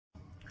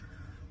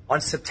On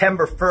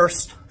September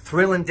 1st,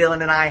 Thrillin'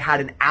 Dylan and I had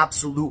an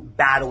absolute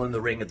battle in the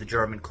ring at the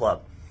German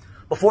club.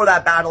 Before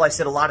that battle, I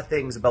said a lot of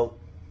things about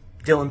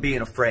Dylan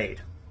being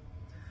afraid.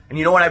 And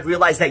you know what? I've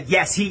realized that,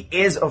 yes, he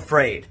is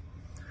afraid.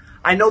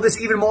 I know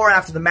this even more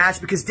after the match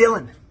because,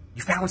 Dylan,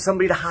 you found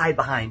somebody to hide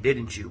behind,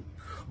 didn't you?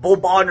 Bull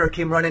Bodner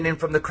came running in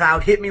from the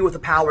crowd, hit me with a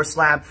power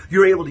slam. You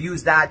were able to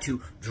use that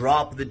to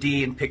drop the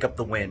D and pick up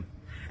the win.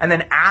 And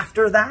then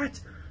after that,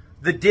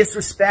 the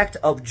disrespect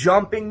of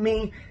jumping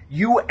me,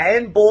 you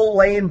and Bull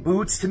laying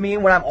boots to me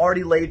when I'm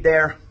already laid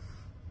there.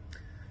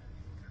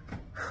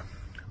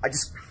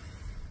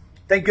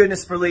 Thank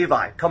goodness for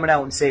Levi coming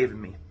out and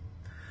saving me.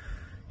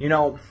 You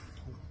know,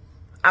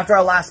 after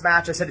our last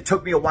match, I said it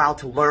took me a while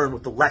to learn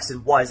what the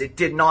lesson was. It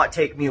did not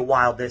take me a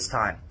while this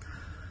time.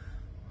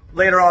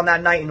 Later on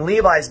that night in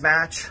Levi's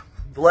match,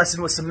 the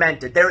lesson was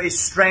cemented. There is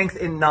strength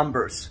in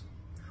numbers.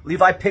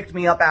 Levi picked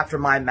me up after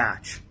my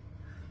match.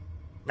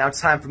 Now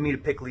it's time for me to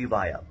pick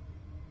Levi up.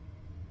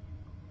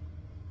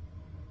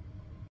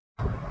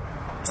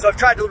 So I've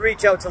tried to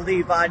reach out to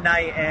Levi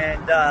Night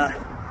and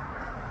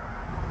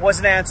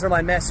wasn't answering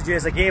my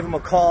messages. I gave him a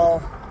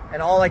call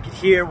and all I could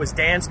hear was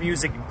dance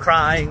music and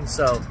crying.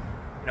 So,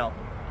 you know,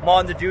 I'm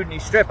on the Dudney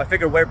Strip. I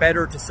figured where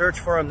better to search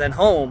for him than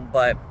home,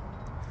 but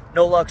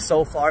no luck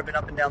so far. I've been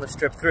up and down the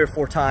strip 3 or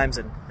 4 times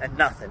and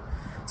nothing.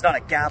 It's not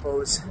at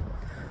Gabbo's.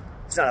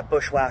 It's not at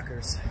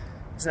Bushwhackers.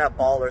 It's not at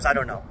Ballers. I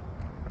don't know.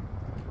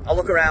 I'll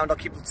look around, I'll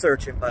keep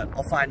searching, but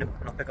I'll find him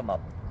and I'll pick him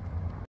up.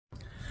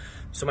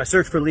 So my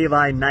search for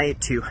Levi Night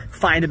to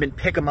find him and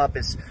pick him up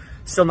is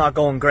still not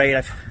going great.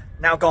 I've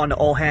now gone to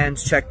All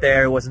Hands, checked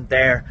there, wasn't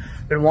there.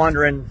 Been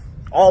wandering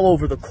all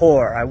over the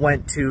core. I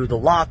went to the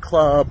Lock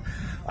Club,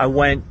 I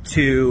went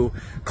to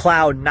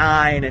Cloud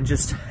 9 and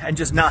just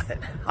nothing.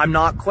 I'm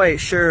not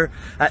quite sure.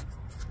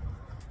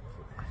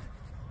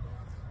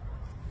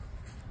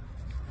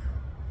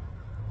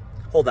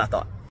 Hold that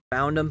thought.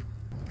 Found him.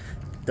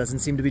 Doesn't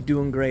seem to be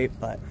doing great,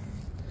 but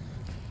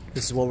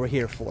this is what we're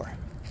here for.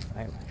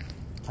 Right,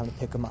 time to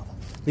pick him up.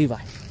 Levi,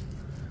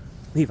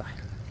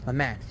 my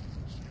man,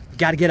 you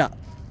gotta get up.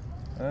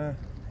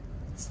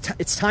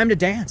 It's time to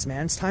dance,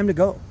 man. It's time to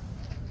go.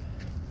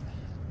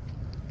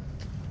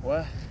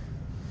 What?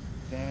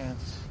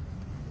 Dance?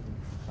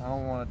 I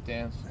don't want to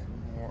dance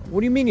anymore. What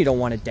do you mean you don't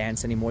want to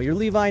dance anymore? You're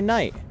Levi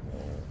Night.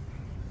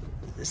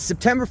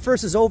 September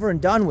 1st is over and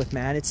done with,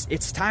 man.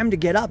 It's time to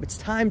get up. It's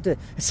time to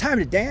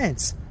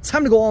dance. It's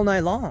time to go all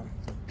night long.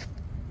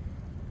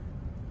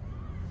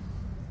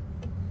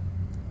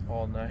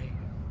 All night?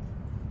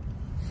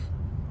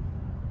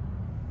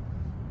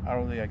 I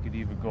don't think I could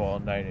even go all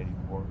night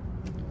anymore.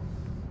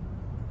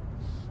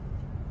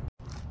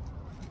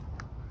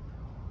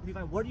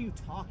 Levi, what are you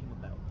talking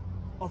about?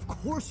 Of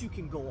course you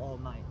can go all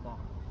night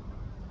long.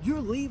 You're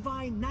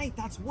Levi Night.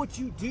 That's what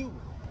you do.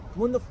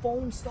 When the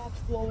phone stopped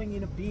flowing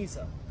in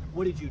Ibiza,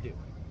 what did you do?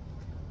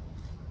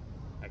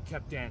 I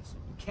kept dancing.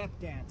 You kept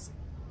dancing.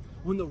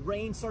 When the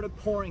rain started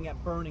pouring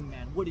at Burning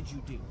Man, what did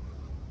you do?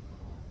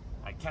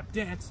 I kept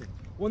dancing.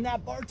 When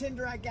that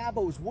bartender at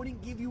Gabbo's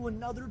wouldn't give you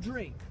another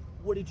drink,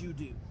 what did you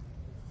do?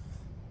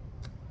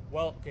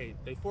 Well, okay,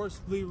 they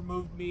forcibly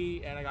removed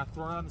me and I got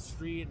thrown on the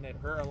street and it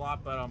hurt a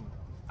lot, but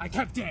I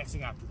kept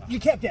dancing after that. You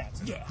kept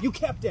dancing? Yeah. You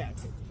kept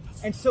dancing.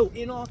 And so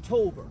in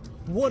October,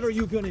 what are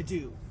you gonna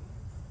do?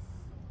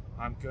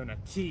 I'm gonna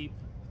keep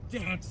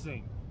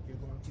dancing. You're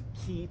going to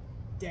keep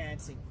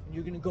dancing. And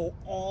you're gonna go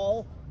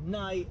all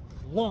night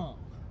long.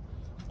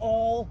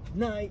 All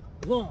night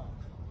long.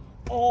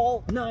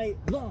 All night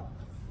long.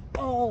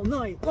 All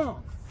night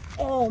long.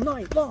 All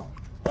night long.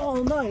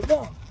 All night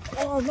long.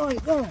 All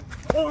night long.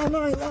 All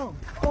night long.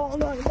 All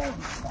night long.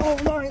 All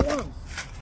night long.